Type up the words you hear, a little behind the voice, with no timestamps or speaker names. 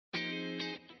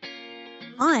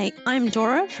Hi, I'm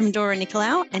Dora from Dora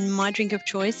Nicolau, and my drink of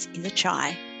choice is a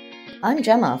chai. I'm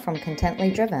Gemma from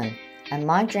Contently Driven, and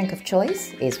my drink of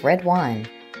choice is red wine.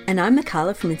 And I'm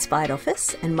Mikala from Inspired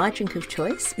Office, and my drink of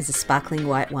choice is a sparkling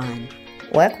white wine.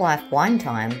 Work-Life Wine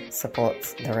Time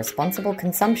supports the responsible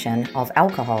consumption of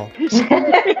alcohol.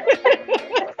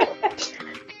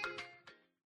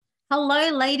 Hello,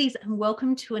 ladies, and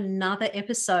welcome to another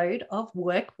episode of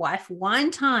Work-Wife Wine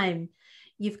Time.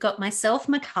 You've got myself,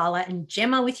 Mikala, and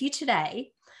Gemma with you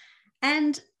today.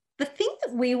 And the thing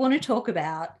that we want to talk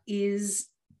about is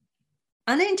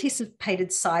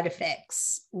unanticipated side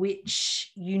effects,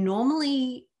 which you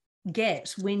normally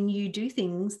get when you do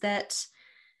things that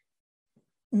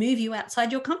move you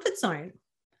outside your comfort zone.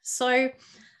 So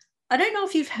I don't know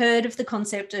if you've heard of the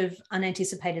concept of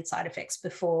unanticipated side effects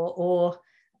before, or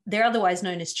they're otherwise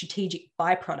known as strategic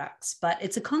byproducts, but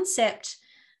it's a concept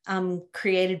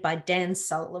created by Dan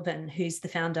Sullivan, who's the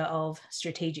founder of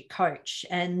Strategic Coach.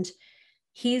 And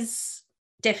his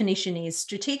definition is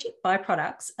strategic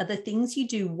byproducts are the things you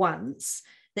do once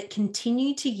that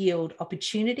continue to yield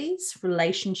opportunities,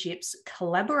 relationships,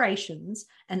 collaborations,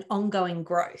 and ongoing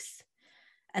growth.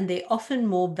 And they're often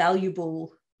more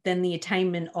valuable than the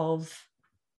attainment of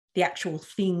the actual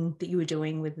thing that you were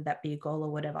doing, whether that be a goal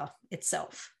or whatever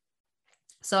itself.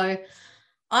 So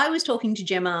I was talking to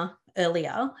Gemma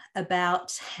earlier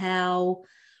about how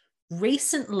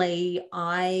recently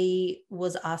I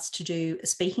was asked to do a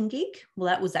speaking gig. Well,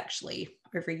 that was actually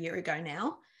over a year ago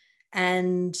now.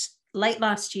 And late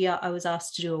last year, I was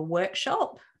asked to do a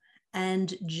workshop.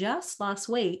 And just last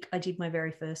week, I did my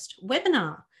very first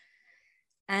webinar.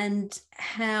 And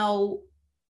how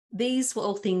these were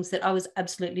all things that I was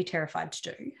absolutely terrified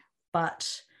to do,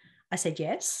 but I said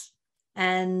yes.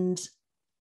 And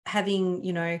having,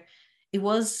 it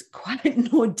was quite an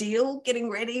ordeal getting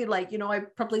ready. I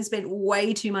probably spent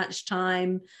way too much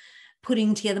time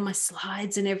putting together my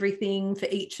slides and everything for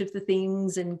each of the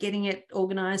things and getting it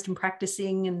organized and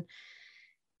practicing and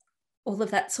all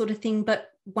of that sort of thing. But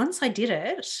once I did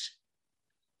it,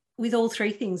 with all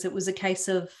three things, it was a case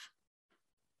of,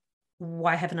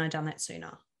 why haven't I done that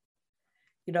sooner?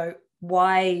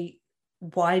 Why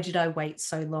did I wait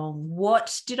so long?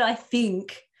 What did I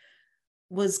think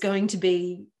was going to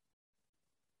be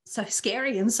so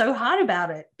scary and so hard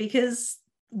about it? Because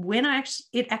when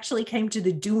it actually came to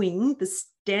the doing, the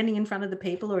standing in front of the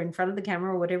people or in front of the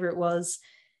camera or whatever it was,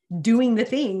 doing the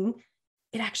thing,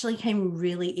 it actually came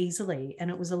really easily and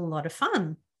it was a lot of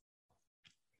fun.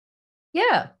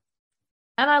 Yeah.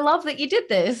 And I love that you did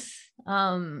this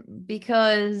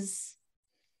because,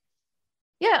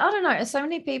 I don't know. So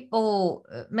many people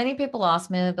ask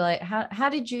me, they'll be like, how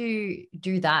did you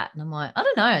do that? And I'm like, I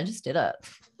don't know. I just did it.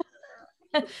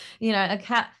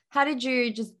 How did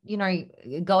you just,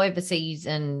 go overseas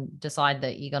and decide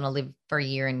that you're going to live for a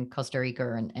year in Costa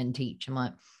Rica and teach? I'm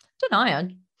like, I don't know.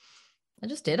 I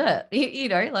just did it.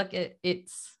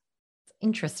 It's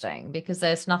interesting because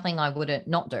there's nothing I wouldn't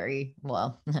not do.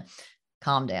 Well,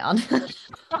 calm down.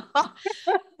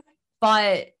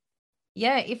 But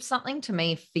yeah, if something to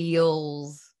me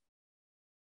feels,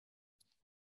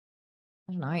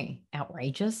 I don't know,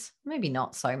 outrageous, maybe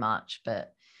not so much,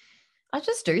 but I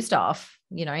just do stuff,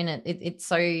 and it's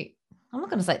so, I'm not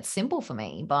going to say it's simple for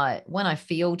me, but when I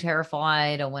feel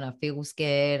terrified or when I feel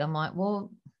scared, I'm like,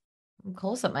 well, of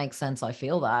course it makes sense. I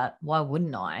feel that. Why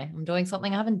wouldn't I? I'm doing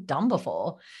something I haven't done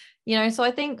before, so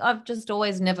I think I've just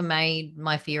always never made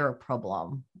my fear a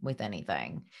problem with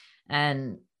anything.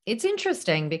 And it's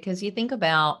interesting because you think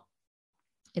about,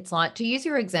 it's like, to use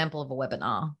your example of a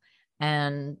webinar,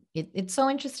 and it's so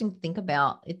interesting to think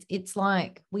about. It's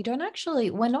like we're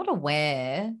not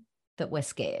aware that we're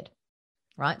scared,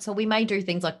 right? So we may do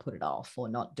things like put it off or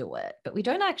not do it, but we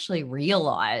don't actually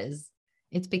realize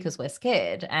it's because we're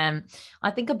scared. And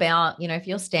I think about, if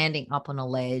you're standing up on a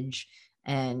ledge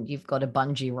and you've got a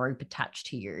bungee rope attached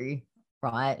to you,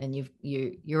 right? And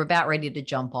you're about ready to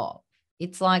jump off.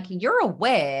 It's like you're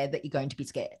aware that you're going to be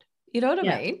scared. You know what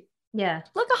I mean? Yeah.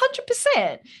 Like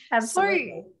 100%. Absolutely.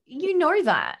 So you know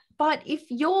that. But if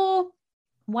you're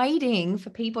waiting for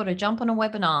people to jump on a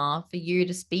webinar for you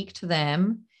to speak to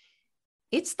them,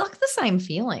 it's like the same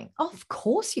feeling. Of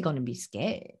course you're going to be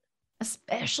scared,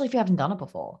 especially if you haven't done it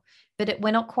before. But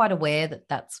we're not quite aware that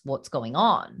that's what's going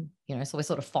on. So we're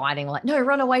sort of fighting like, no,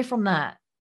 run away from that,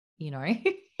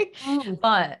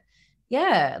 But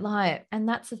yeah, and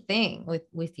that's the thing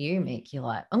with you, Mick. You're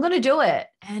like, I'm going to do it.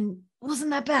 And it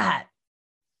wasn't that bad.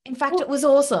 In fact, it was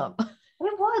awesome. It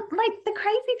was. The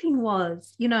crazy thing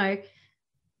was,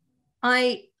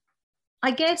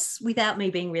 I guess without me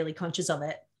being really conscious of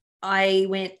it, I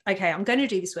went, okay, I'm going to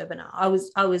do this webinar. I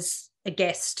was a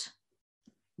guest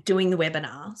doing the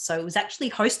webinar. So it was actually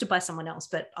hosted by someone else,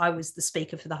 but I was the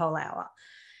speaker for the whole hour.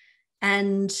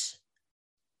 And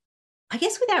I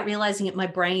guess without realizing it, my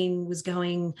brain was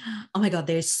going, oh my God,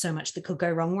 there's so much that could go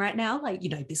wrong right now. Like,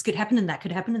 this could happen and that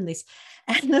could happen and this.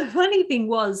 And the funny thing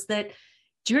was that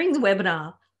during the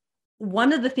webinar,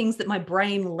 one of the things that my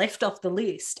brain left off the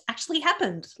list actually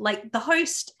happened. Like the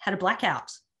host had a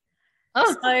blackout.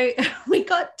 Oh. So we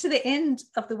got to the end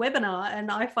of the webinar and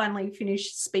I finally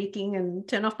finished speaking and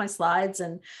turn off my slides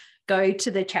and go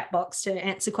to the chat box to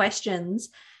answer questions.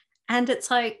 And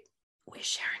it's like, where's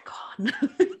Sharon gone?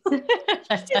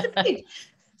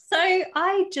 So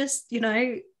I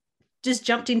just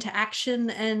jumped into action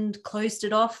and closed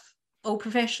it off all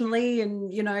professionally.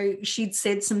 And, she'd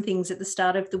said some things at the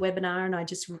start of the webinar and I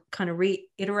just kind of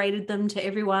reiterated them to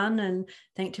everyone and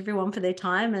thanked everyone for their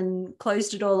time and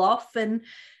closed it all off. And,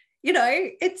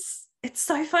 it's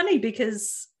so funny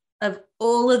because of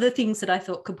all of the things that I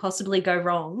thought could possibly go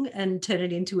wrong and turn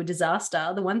it into a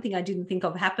disaster. The one thing I didn't think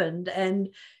of happened and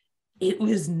it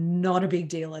was not a big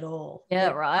deal at all. Yeah,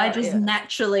 right. I just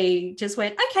naturally just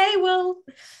went, okay, well,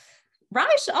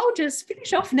 right, I'll just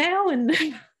finish off now. And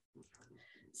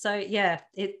so, yeah,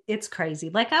 it's crazy.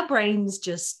 Like our brains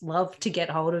just love to get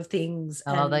hold of things.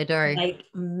 Oh, they do. Make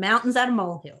mountains out of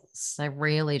molehills. They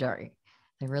really do.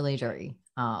 They really do.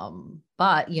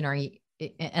 But,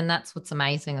 and that's what's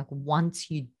amazing. Like once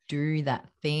you do that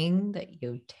thing that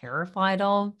you're terrified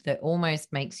of, that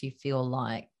almost makes you feel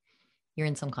like you're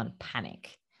in some kind of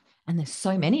panic. And there's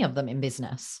so many of them in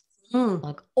business.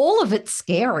 Like all of it's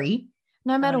scary,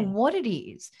 no matter what it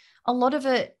is. A lot of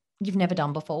it you've never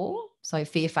done before. So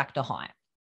fear factor high.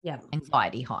 Yeah.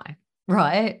 Anxiety high,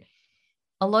 right?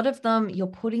 A lot of them, you're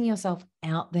putting yourself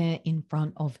out there in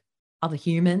front of other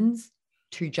humans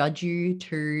to judge you,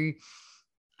 to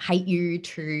hate you,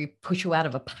 to push you out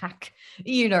of a pack,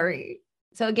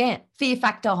 So again, fear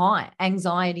factor high,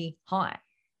 anxiety high.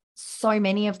 So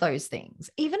many of those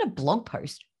things, even a blog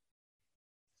post.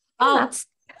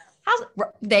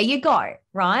 There you go,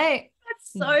 right?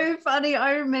 That's so funny.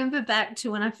 I remember back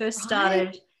to when I first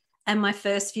started and my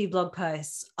first few blog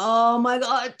posts. Oh my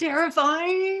God,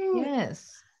 terrifying.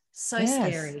 Yes. So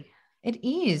scary. It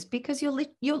is because you're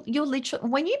literally,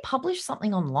 when you publish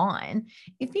something online,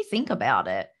 if you think about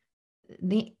it,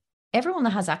 everyone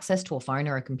that has access to a phone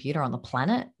or a computer on the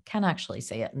planet can actually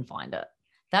see it and find it.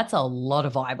 That's a lot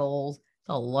of eyeballs. It's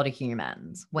a lot of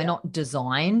humans. We're not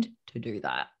designed to do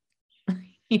that,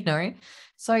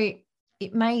 So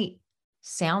it may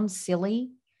sound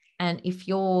silly. And if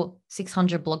you're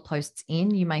 600 blog posts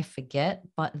in, you may forget,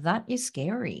 but that is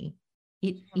scary.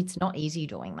 It's not easy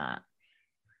doing that.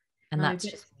 And that's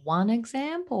just one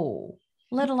example,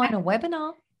 let alone a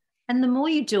webinar. And the more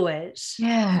you do it,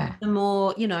 the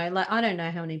more, like I don't know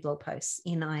how many blog posts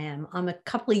in I am. I'm a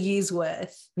couple of years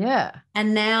worth. Yeah.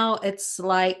 And now it's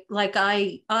like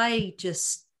I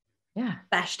just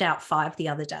bashed out 5 the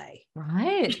other day.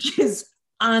 Right. Which is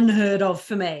unheard of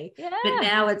for me. Yeah. But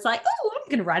now it's like, oh, I'm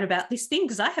going to write about this thing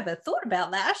because I haven't thought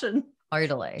about that and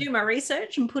totally do my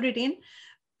research and put it in.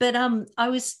 But I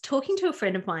was talking to a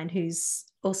friend of mine who's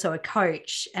also a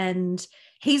coach and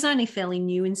he's only fairly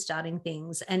new in starting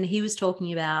things. And he was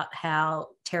talking about how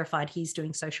terrified he's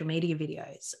doing social media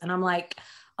videos. And I'm like,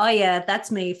 oh yeah,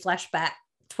 that's me, flashback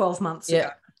 12 months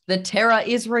ago. The terror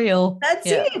is real. That's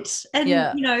it.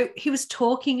 And, he was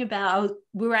talking about,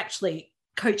 we were actually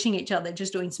coaching each other,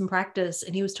 just doing some practice.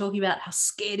 And he was talking about how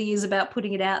scared he is about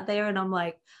putting it out there. And I'm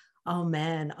like, oh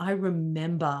man, I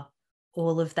remember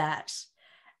all of that.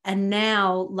 And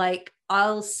now like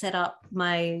I'll set up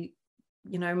my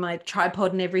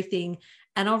tripod and everything,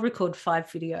 and I'll record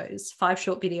 5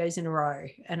 short videos in a row.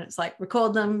 And it's like,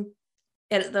 record them,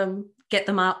 edit them, get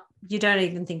them up. You don't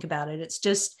even think about it. It's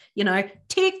just,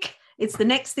 tick. It's the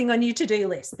next thing on your to-do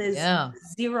list. There's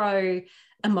zero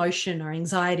emotion or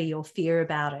anxiety or fear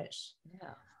about it.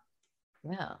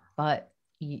 Yeah. But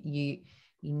you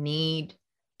need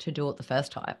to do it the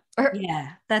first time.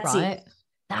 Yeah, that's right? it.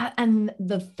 That, and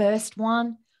the first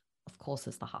one, of course,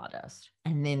 is the hardest.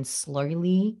 And then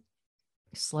slowly,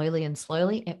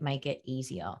 it may get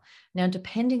easier. Now,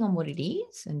 depending on what it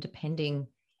is and depending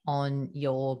on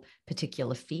your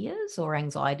particular fears or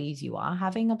anxieties you are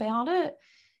having about it,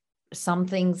 some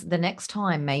things the next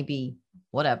time maybe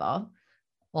whatever,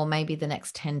 or maybe the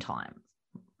next 10 times.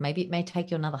 Maybe it may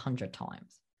take you another 100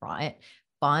 times, right?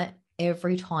 But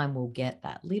every time we'll get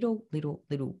that little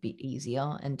bit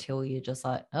easier until you're just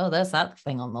like, oh, there's that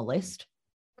thing on the list,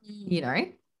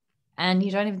 and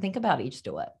you don't even think about it, you just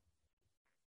do it.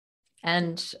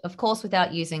 And of course,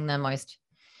 without using the most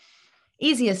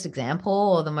easiest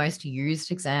example or the most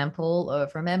used example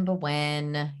of remember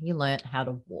when you learnt how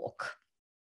to walk,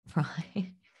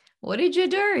 right? What did you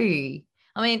do?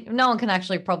 I mean, no one can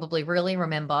actually probably really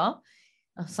remember.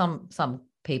 Some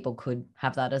people could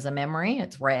have that as a memory.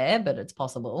 It's rare, but it's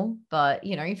possible. But,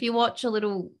 you know, if you watch a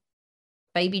little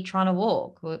baby trying to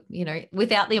walk, you know,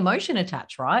 without the emotion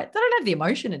attached, right? They don't have the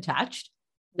emotion attached.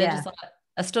 They're just like,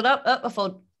 I stood up, I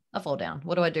fall down.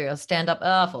 What do I do? I stand up,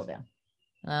 I fall down.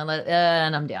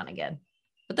 And I'm down again.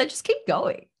 But they just keep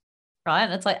going, right?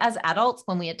 And it's like, as adults,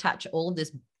 when we attach all of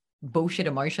this bullshit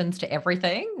emotions to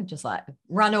everything, just like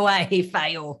run away,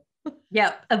 fail.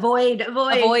 Yep. Avoid.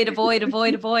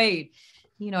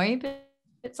 You know, but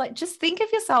it's like, just think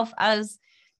of yourself as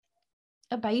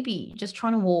a baby just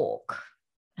trying to walk,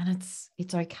 and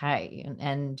it's okay.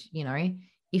 And you know,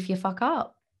 if you fuck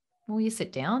up, well, you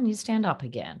sit down, you stand up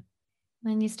again,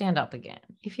 then you stand up again.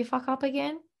 If you fuck up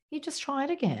again, you just try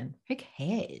it again. Who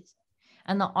cares?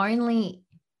 And the only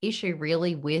issue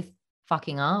really with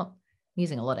fucking up,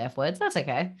 using a lot of F words, that's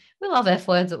okay. We love F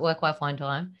words at Work Life Fine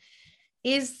Time,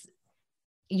 is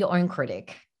your own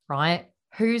critic, right?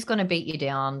 Who's going to beat you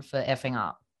down for effing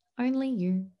up? Only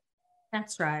you.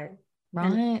 That's right. Right.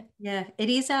 And yeah, it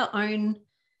is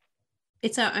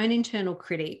it's our own internal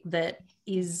critic that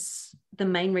is the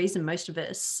main reason most of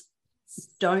us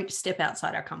don't step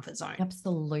outside our comfort zone.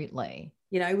 Absolutely.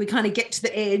 You know, we kind of get to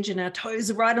the edge and our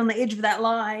toes are right on the edge of that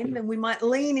line and we might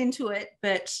lean into it.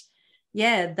 But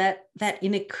yeah, that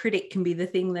inner critic can be the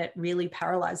thing that really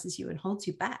paralyzes you and holds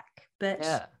you back.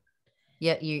 But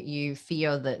yeah, you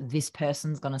fear that this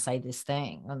person's going to say this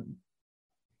thing,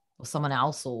 or someone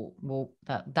else, or well,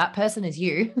 that person is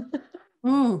you.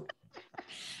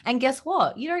 And guess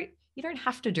what? You don't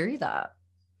have to do that.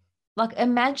 Like,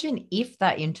 imagine if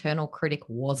that internal critic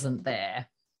wasn't there.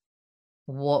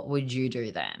 What would you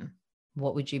do then?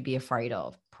 What would you be afraid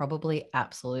of? Probably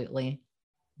absolutely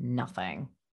nothing.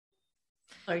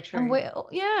 So true. And we're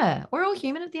all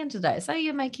human at the end of the day. Say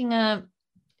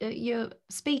you're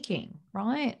speaking,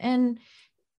 right? And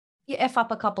you F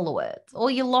up a couple of words,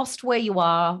 or you lost where you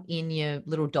are in your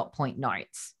little dot point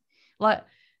notes. Like,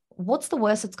 what's the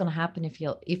worst that's going to happen if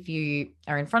you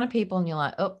are in front of people and you're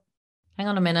like, oh, hang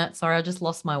on a minute. Sorry, I just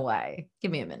lost my way. Give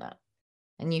me a minute.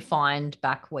 And you find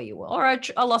back where you were. Or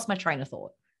I lost my train of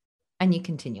thought. And you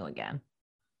continue again.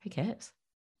 Who cares?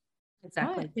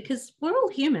 Exactly. Right. Because we're all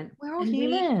human. We're all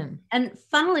human. And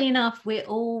funnily enough, we're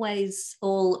always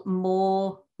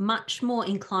all much more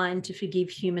inclined to forgive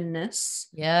humanness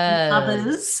in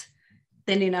others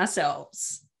than in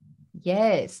ourselves.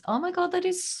 Yes. Oh my God, that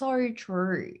is so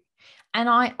true. And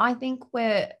I think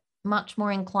we're much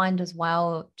more inclined as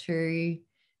well to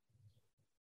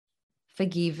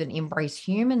forgive and embrace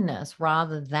humanness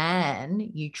rather than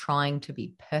you trying to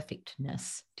be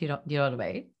perfectness. Do you know what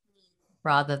I mean?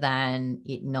 Rather than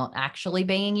it not actually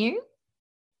being you,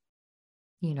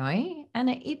 you know, and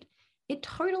it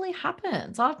totally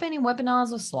happens. I've been in webinars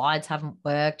where slides haven't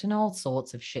worked and all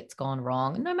sorts of shit's gone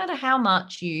wrong. And no matter how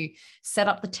much you set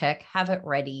up the tech, have it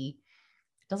ready,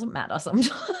 it doesn't matter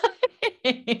sometimes.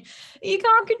 You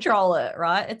can't control it,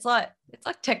 right? It's like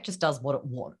tech just does what it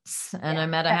wants. And no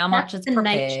matter how much it's prepared.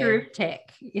 The nature of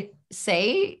tech.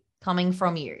 See, coming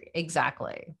from you.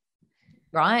 Exactly.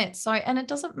 Right. So, and it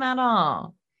doesn't matter.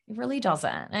 It really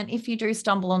doesn't. And if you do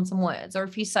stumble on some words, or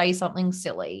if you say something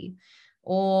silly,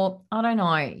 or I don't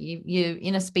know, you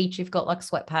in a speech, you've got like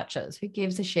sweat patches, who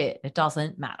gives a shit? It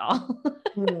doesn't matter.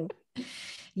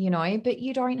 You know, but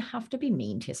you don't have to be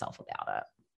mean to yourself about it.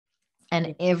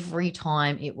 And every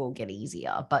time it will get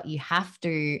easier, but you have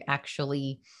to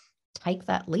actually take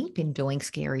that leap in doing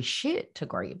scary shit to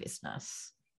grow your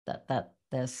business.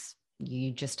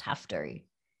 You just have to.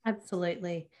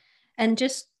 Absolutely. And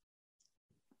just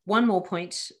one more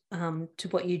point to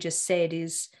what you just said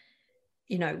is,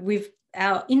 you know,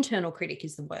 our internal critic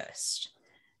is the worst.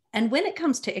 And when it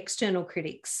comes to external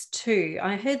critics too,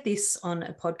 I heard this on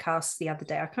a podcast the other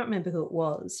day. I can't remember who it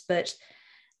was, but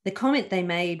the comment they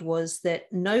made was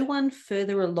that no one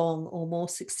further along or more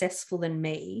successful than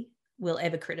me will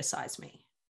ever criticize me.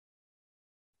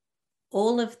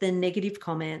 All of the negative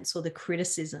comments or the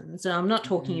criticisms, and I'm not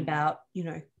talking about, you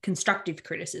know, constructive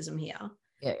criticism here.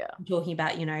 Yeah. I'm talking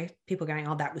about, you know, people going,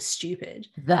 oh, that was stupid.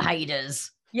 The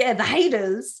haters. Yeah, the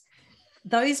haters.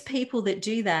 Those people that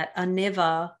do that are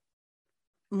never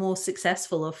more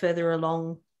successful or further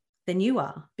along than you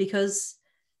are, because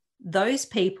those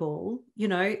people, you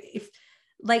know, if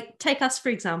like take us, for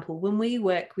example, when we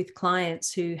work with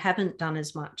clients who haven't done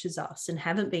as much as us and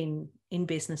haven't been in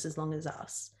business as long as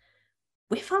us,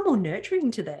 we're far more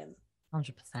nurturing to them.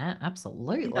 100%.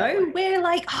 Absolutely. You know, we're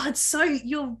like, oh, it's so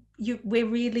we're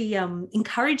really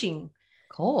encouraging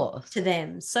Of course. to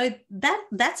them. So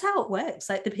that's how it works.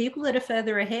 Like the people that are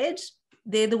further ahead,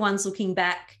 they're the ones looking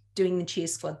back doing the cheer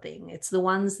squad thing. It's the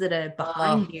ones that are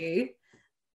behind you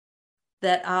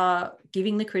that are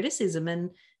giving the criticism,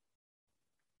 and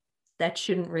that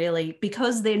shouldn't really,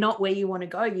 because they're not where you want to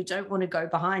go. You don't want to go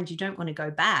behind. You don't want to go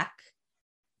back.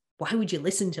 Why would you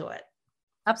listen to it?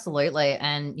 Absolutely.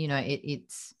 And, you know, I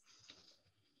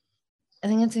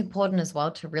think it's important as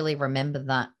well to really remember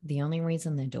that the only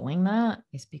reason they're doing that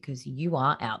is because you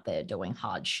are out there doing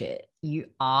hard shit. You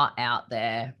are out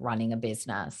there running a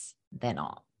business. They're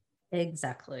not.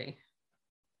 Exactly.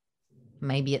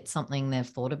 Maybe it's something they've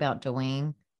thought about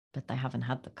doing, but they haven't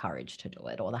had the courage to do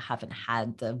it, or they haven't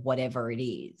had the whatever it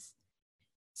is.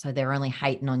 So they're only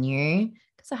hating on you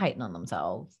because they're hating on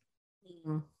themselves.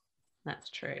 That's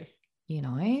true. You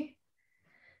know?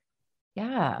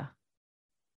 Yeah.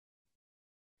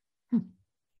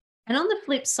 And on the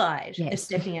flip side of Yes.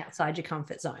 stepping outside your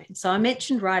comfort zone. So I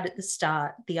mentioned right at the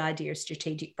start the idea of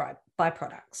strategic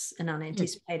byproducts and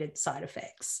unanticipated side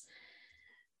effects.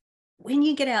 When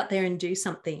you get out there and do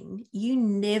something, you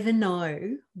never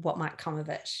know what might come of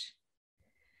it.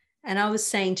 And I was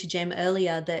saying to Jem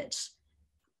earlier that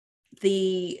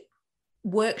the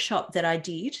workshop that I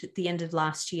did at the end of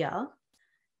last year,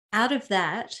 out of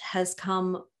that has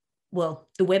come, well,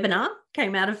 the webinar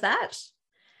came out of that.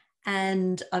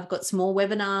 And I've got some more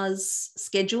webinars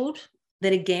scheduled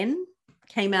that again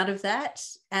came out of that,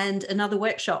 and another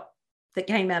workshop that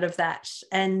came out of that.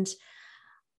 And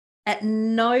at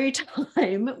no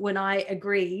time when I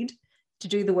agreed to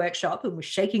do the workshop and was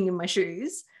shaking in my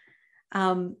shoes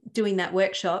doing that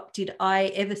workshop, did I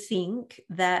ever think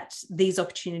that these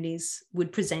opportunities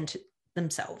would present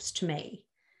themselves to me.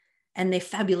 And they're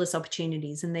fabulous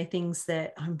opportunities, and they're things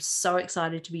that I'm so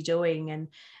excited to be doing. And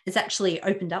it's actually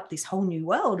opened up this whole new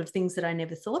world of things that I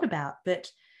never thought about.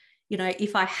 But, you know,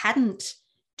 if I hadn't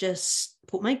just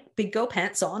put my big girl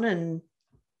pants on and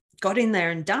got in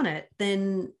there and done it,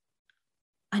 then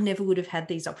I never would have had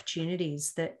these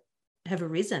opportunities that have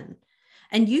arisen.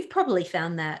 And you've probably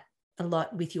found that a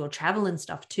lot with your travel and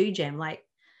stuff too, Jem, like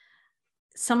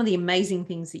some of the amazing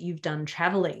things that you've done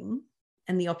traveling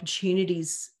and the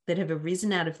opportunities that have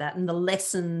arisen out of that, and the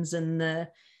lessons and the,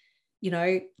 you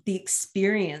know, the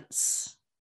experience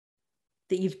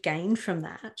that you've gained from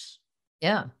that.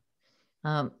 Yeah.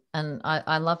 And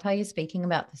I love how you're speaking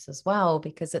about this as well,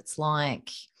 because it's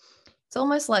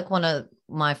almost like one of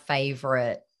my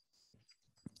favorite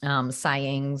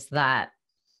sayings that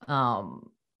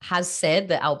has said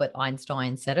that Albert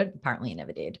Einstein said it. Apparently he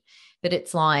never did. But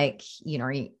it's like, you know,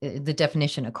 the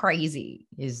definition of crazy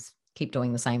is keep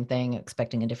doing the same thing,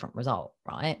 expecting a different result,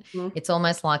 right? Mm-hmm. It's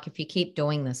almost like if you keep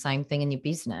doing the same thing in your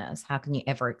business, how can you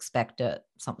ever expect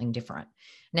something different?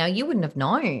 Now, you wouldn't have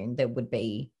known there would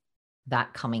be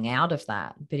that coming out of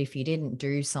that. But if you didn't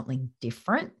do something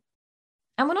different,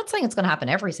 and we're not saying it's going to happen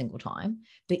every single time,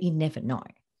 but you never know.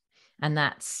 And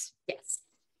that's, yes,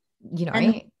 you know,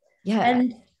 and, yeah.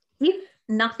 And if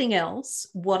nothing else,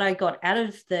 what I got out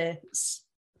of the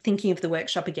thinking of the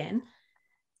workshop again,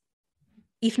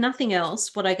 if nothing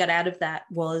else, what I got out of that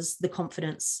was the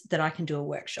confidence that I can do a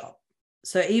workshop.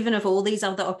 So even if all these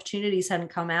other opportunities hadn't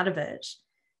come out of it,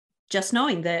 just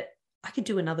knowing that I could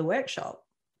do another workshop,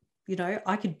 you know,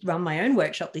 I could run my own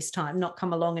workshop this time, not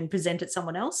come along and present at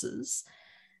someone else's.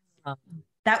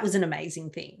 That was an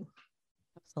amazing thing.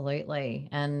 Absolutely.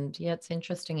 And yeah, it's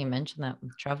interesting you mentioned that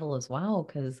with travel as well,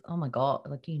 because, oh my God,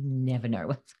 like you never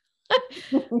know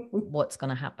what's going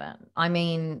to happen. I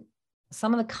mean,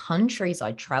 some of the countries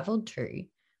I traveled to,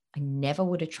 I never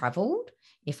would have traveled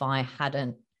if I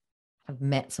hadn't have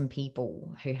met some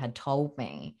people who had told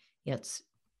me, yeah,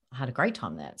 I had a great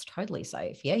time there. It's totally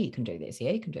safe. Yeah, you can do this.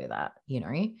 Yeah, you can do that. You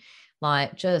know,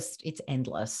 like just, it's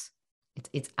endless.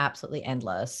 It's absolutely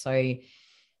endless. So, you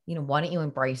know, why don't you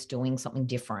embrace doing something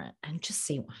different and just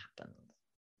see what happens?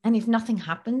 And if nothing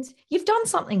happens, you've done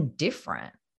something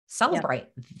different. Celebrate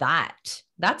that.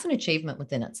 That's an achievement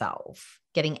within itself.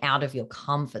 Getting out of your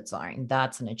comfort zone,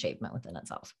 that's an achievement within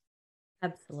itself.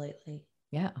 Absolutely.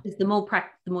 Yeah. Because the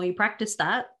more you practice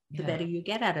that, the better you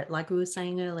get at it, like we were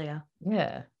saying earlier.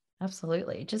 Yeah,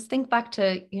 absolutely. Just think back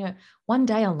to, you know, one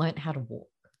day I learned how to walk,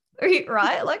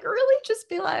 right? Like really just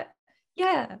be like,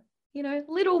 yeah, you know,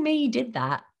 little me did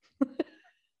that.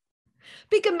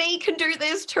 Bigger me can do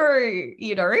this too,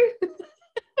 you know?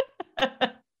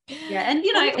 Yeah. And,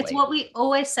 you know, it's what we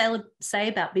always say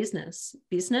about business.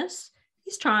 Business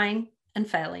is trying and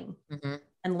failing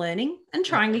and learning and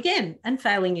trying again and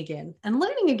failing again and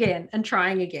learning again and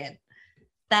trying again.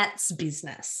 That's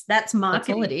business. That's That's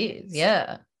marketing. all it is.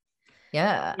 Yeah.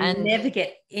 Yeah. You And never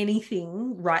get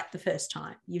anything right the first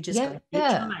time. You've just got to keep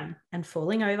trying and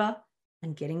falling over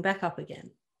and getting back up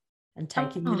again and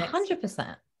taking the next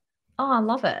 100%. Oh, I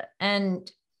love it.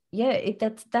 And yeah,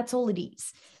 that's all it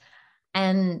is.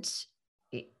 And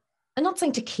I'm not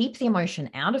saying to keep the emotion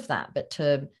out of that, but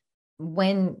to,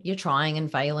 when you're trying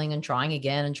and failing and trying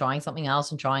again and trying something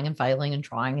else and trying and failing and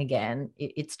trying again,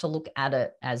 it's to look at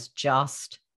it as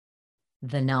just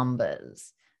the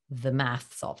numbers, the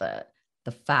maths of it,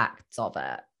 the facts of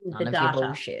it, none of your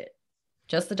bullshit,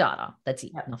 just the data. That's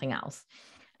it, nothing else.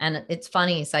 And it's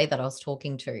funny you say that. I was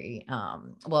talking to, I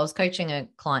was coaching a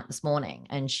client this morning,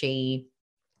 and she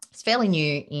is fairly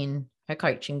new in her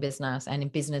coaching business and in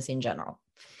business in general.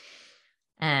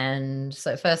 And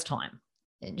so first time,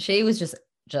 and she was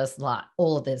just like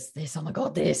all of this, oh my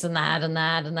God, this and that and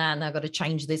that and that. And I've got to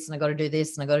change this and I've got to do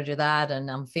this and I've got to do that. And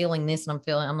I'm feeling this and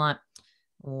I'm like,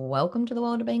 welcome to the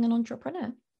world of being an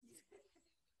entrepreneur.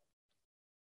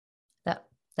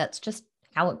 That's just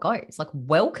how it goes. Like,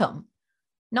 welcome.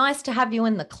 Nice to have you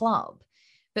in the club.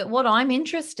 But what I'm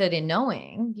interested in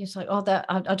knowing, you're like, oh, that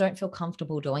I don't feel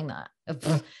comfortable doing that.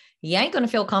 You ain't going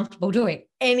to feel comfortable doing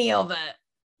any of it.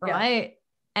 Right. Yeah.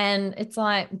 And it's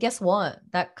like, guess what?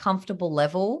 That comfortable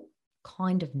level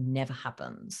kind of never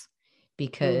happens,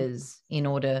 because in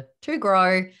order to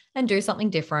grow and do something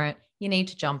different, you need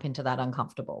to jump into that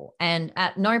uncomfortable. And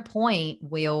at no point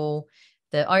will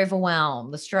the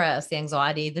overwhelm, the stress, the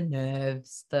anxiety, the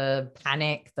nerves, the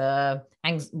panic,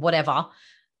 whatever,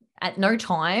 at no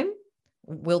time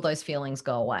will those feelings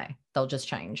go away. They'll just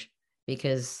change,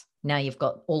 because now you've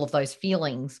got all of those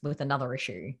feelings with another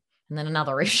issue and then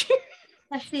another issue.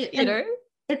 That's it. You know,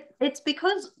 it's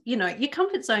because, your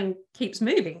comfort zone keeps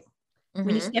moving. Mm-hmm.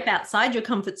 When you step outside your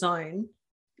comfort zone,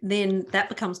 then that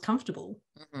becomes comfortable,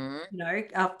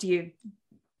 after you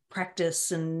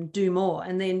practice and do more,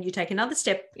 and then you take another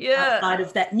step outside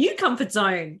of that new comfort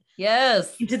zone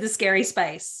into the scary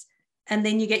space, and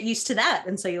then you get used to that,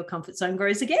 and so your comfort zone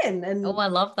grows again. And I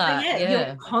love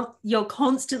that. You're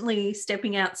constantly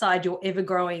stepping outside your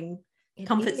ever-growing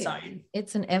comfort zone.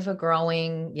 It's an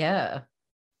ever-growing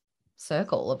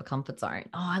circle of a comfort zone.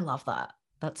 Oh, I love that.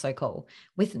 That's so cool,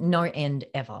 with no end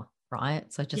ever,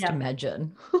 right? So just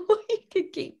imagine what you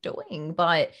could keep doing.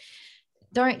 But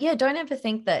don't ever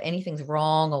think that anything's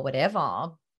wrong or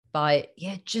whatever, but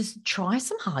just try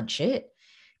some hard shit,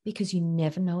 because you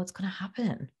never know what's going to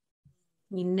happen.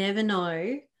 You never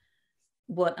know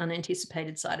what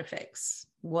unanticipated side effects,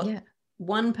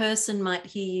 one person might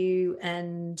hear you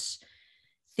and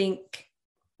think,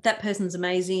 that person's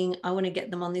amazing, I want to get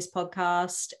them on this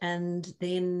podcast. And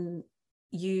then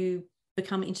you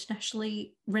become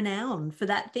internationally renowned for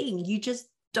that thing. You just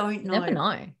don't know. Never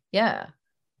know. Yeah.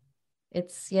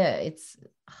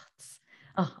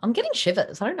 I'm getting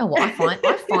shivers. I don't know what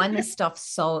I find this stuff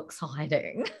so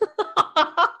exciting.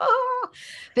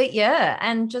 But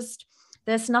and just,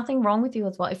 there's nothing wrong with you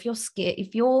as well. If you're scared,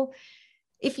 if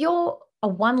you're a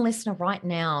one listener right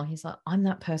now, he's like, I'm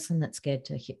that person that's scared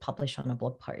to hit publish on a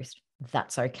blog post.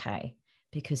 That's okay,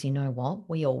 because you know what?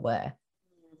 We all were.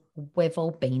 We've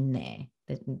all been there.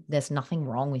 There's nothing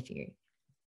wrong with you.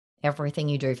 Everything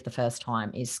you do for the first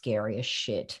time is scary as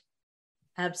shit.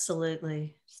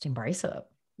 Absolutely. Just embrace it.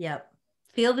 Yep.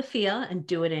 Feel the fear and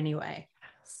do it anyway.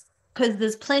 Because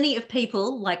there's plenty of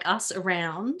people like us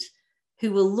around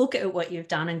who will look at what you've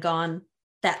done and gone,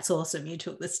 that's awesome, you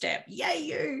took the step. Yay,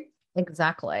 you.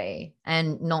 Exactly.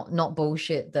 And not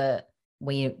bullshit that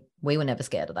we were never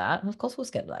scared of that. And of course we're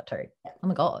scared of that too. Yeah. Oh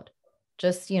my God.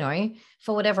 Just,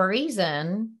 for whatever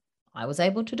reason, I was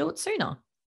able to do it sooner,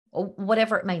 or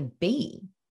whatever it may be.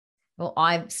 Well,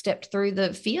 I've stepped through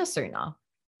the fear sooner.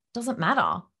 Doesn't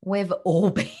matter. We've all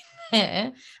been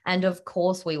there. And of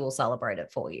course we will celebrate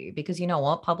it for you, because you know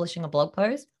what? Publishing a blog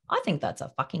post, I think that's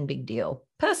a fucking big deal.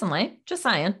 Personally, just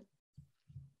saying.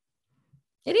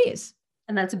 It is.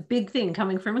 And that's a big thing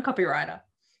coming from a copywriter.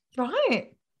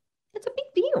 Right. It's a big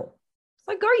deal.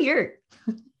 So go you.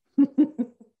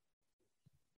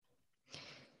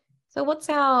 So what's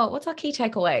our key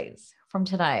takeaways from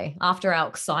today after our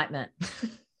excitement?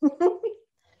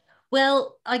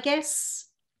 Well, I guess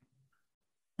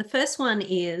the first one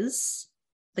is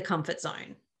the comfort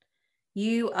zone.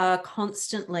 You are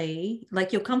constantly,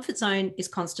 your comfort zone is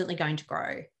constantly going to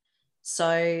grow.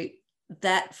 So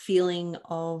that feeling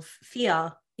of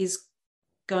fear is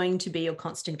going to be your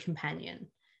constant companion.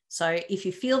 So if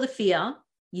you feel the fear,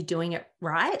 you're doing it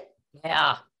right.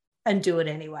 Yeah. And do it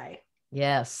anyway.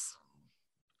 Yes.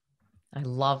 I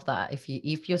love that. If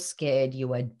you're scared,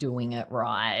 you are doing it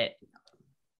right.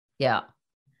 Yeah.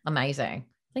 Amazing.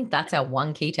 I think that's our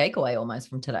one key takeaway almost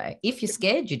from today. If you're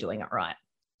scared, you're doing it right.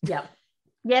 Yep.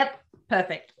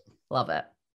 Perfect. Love it.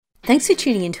 Thanks for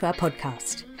tuning into our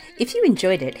podcast. If you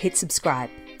enjoyed it, hit subscribe.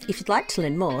 If you'd like to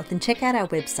learn more, then check out our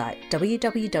website,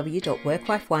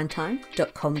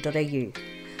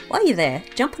 www.worklifewinetime.com.au. While you're there,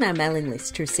 jump on our mailing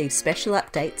list to receive special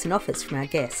updates and offers from our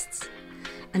guests.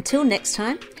 Until next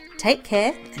time, take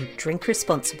care and drink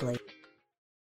responsibly.